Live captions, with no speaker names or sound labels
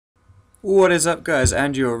What is up, guys?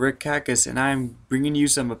 Andrew Rick Cacus, and I'm bringing you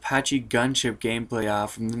some Apache Gunship gameplay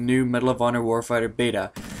from the new Medal of Honor Warfighter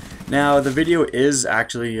Beta. Now, the video is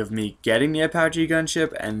actually of me getting the Apache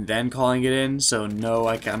Gunship and then calling it in, so no,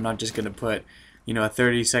 I'm not just going to put, a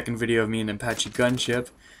 30-second video of me in an Apache Gunship,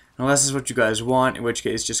 unless this is what you guys want, in which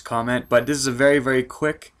case just comment. But this is a very, very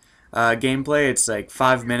quick gameplay. It's like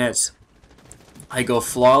 5 minutes. I go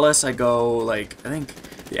flawless. I go, I think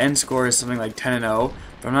the end score is something like 10-0.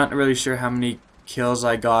 But I'm not really sure how many kills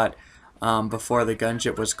I got before the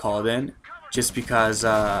gunship was called in, just because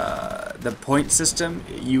the point system,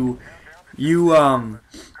 you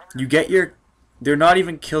get your, they're not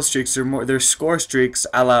even kill streaks, they're score streaks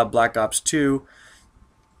a la Black Ops 2,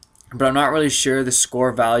 but I'm not really sure the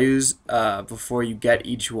score values before you get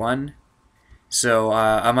each one. So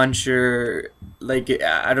I'm unsure,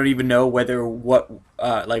 I don't even know whether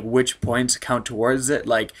which points count towards it.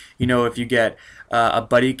 If you get a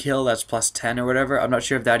buddy kill, that's plus 10 or whatever. I'm not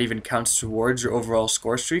sure if that even counts towards your overall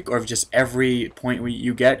score streak, or if just every point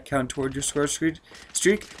you get count towards your score streak.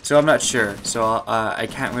 So I'm not sure. So I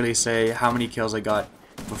can't really say how many kills I got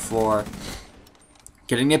before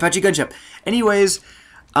getting the Apache Gunship. Anyways,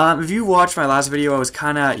 if you watched my last video, I was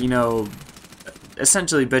kind of,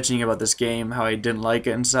 essentially bitching about this game, how I didn't like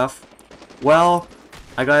it and stuff. Well,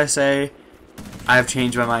 I gotta say, I've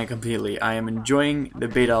changed my mind completely. I am enjoying the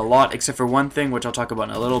beta a lot, except for one thing, which I'll talk about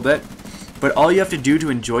in a little bit. But all you have to do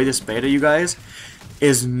to enjoy this beta, you guys,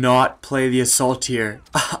 is not play the assault tier.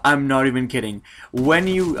 I'm not even kidding. When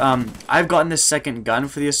you, I've gotten the second gun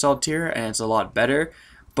for the assault tier, and it's a lot better.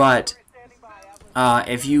 But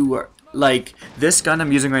if you this gun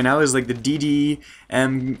I'm using right now is like the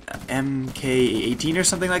MK18 or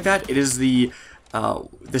something like that. It is the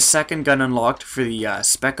second gun unlocked for the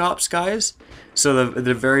Spec Ops guys, so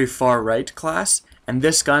the very far right class, and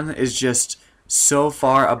this gun is just so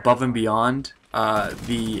far above and beyond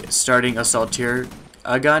the starting assault tier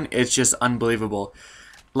gun. It's just unbelievable.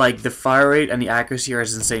 Like, the fire rate and the accuracy are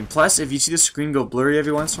insane. Plus, if you see the screen go blurry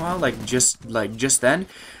every once in a while, like just then,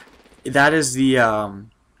 that is the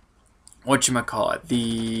whatchamacallit,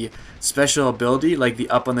 the special ability, like the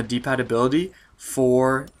up on the D-pad ability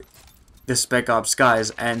for the Spec Ops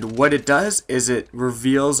guys. And what it does is it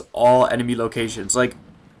reveals all enemy locations. Like,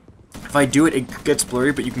 if I do it, it gets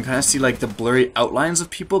blurry, but you can kind of see like the blurry outlines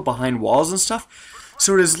of people behind walls and stuff.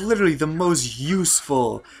 So it is literally the most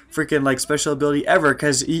useful freaking special ability ever,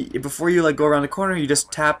 because before you go around the corner, you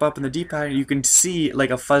just tap up in the D-pad and you can see like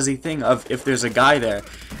a fuzzy thing of if there's a guy there.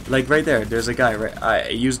 Like right there, there's a guy. Right, I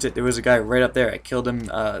used it. There was a guy right up there. I killed him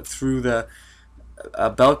through the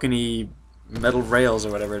balcony metal rails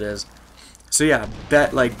or whatever it is. So yeah,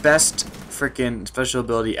 best freaking special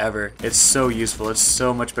ability ever. It's so useful. It's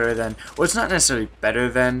so much better than. Well, it's not necessarily better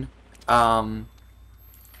than.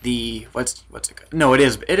 What's it? No, it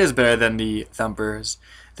is better than the thumpers.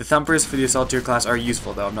 The thumpers for the assault tier class are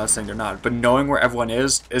useful, though. I'm not saying they're not, but knowing where everyone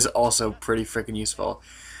is also pretty freaking useful.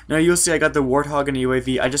 Now you'll see I got the Warthog and the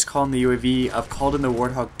UAV. I just called in the UAV. I've called in the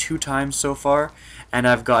Warthog 2 times so far, and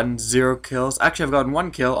I've gotten 0 kills. Actually, I've gotten 1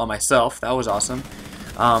 kill on myself. That was awesome.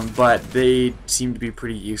 But they seem to be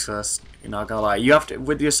pretty useless. You're not gonna lie. You have to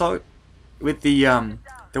with the assault, with the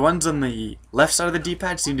ones on the left side of the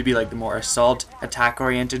D-pad seem to be like the more assault,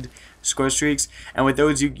 attack-oriented score streaks, and with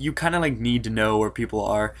those you kind of need to know where people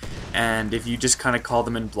are, and if you just kind of call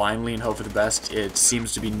them in blindly and hope for the best, it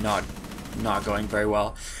seems to be not going very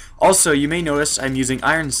well. Also, you may notice I'm using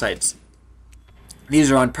iron sights. These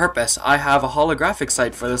are on purpose. I have a holographic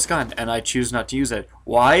sight for this gun, and I choose not to use it.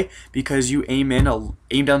 Why? Because you aim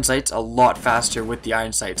down sights a lot faster with the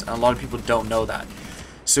iron sights, and a lot of people don't know that.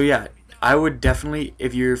 So yeah, I would definitely,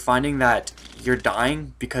 if you're finding that you're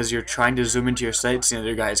dying because you're trying to zoom into your sights and the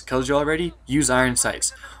other guy has killed you already, use iron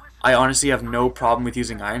sights. I honestly have no problem with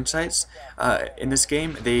using iron sights in this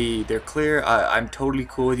game. They're clear. I'm totally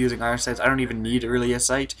cool with using iron sights. I don't even need really a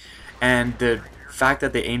sight, and the fact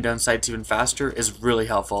that they aim down sights even faster is really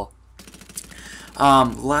helpful.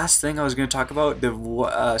 Last thing I was going to talk about,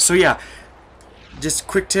 so yeah, just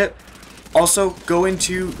quick tip. Also, go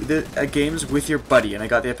into the games with your buddy, and I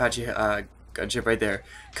got the Apache Gunship right there,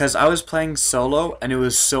 because I was playing solo, and it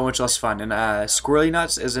was so much less fun. And Squirrely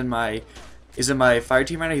Nuts is in my fire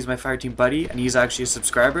team right now. He's my fire team buddy, and he's actually a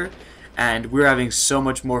subscriber, and we're having so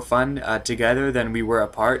much more fun together than we were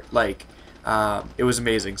apart. It was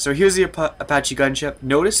amazing. So here's the Apache Gunship.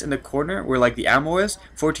 Notice in the corner where the ammo is,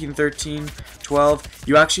 14, 13, 12,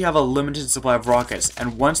 you actually have a limited supply of rockets,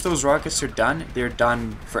 and once those rockets are done, they're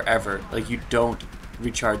done forever. You don't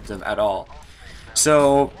recharge them at all.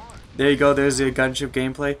 So there you go, there's the gunship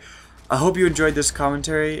gameplay. I hope you enjoyed this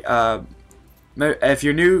commentary. If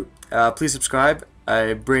you're new, Please subscribe.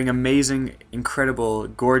 I bring amazing, incredible,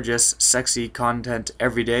 gorgeous, sexy content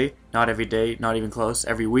every day. Not every day, not even close,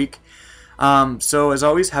 every week. So as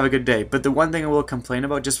always, have a good day. But the one thing I will complain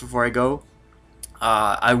about just before I go,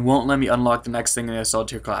 I won't let me unlock the next thing in the Assault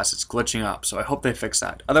Tier class. It's glitching up, so I hope they fix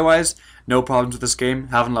that. Otherwise, no problems with this game.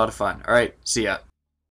 Having a lot of fun. Alright, see ya.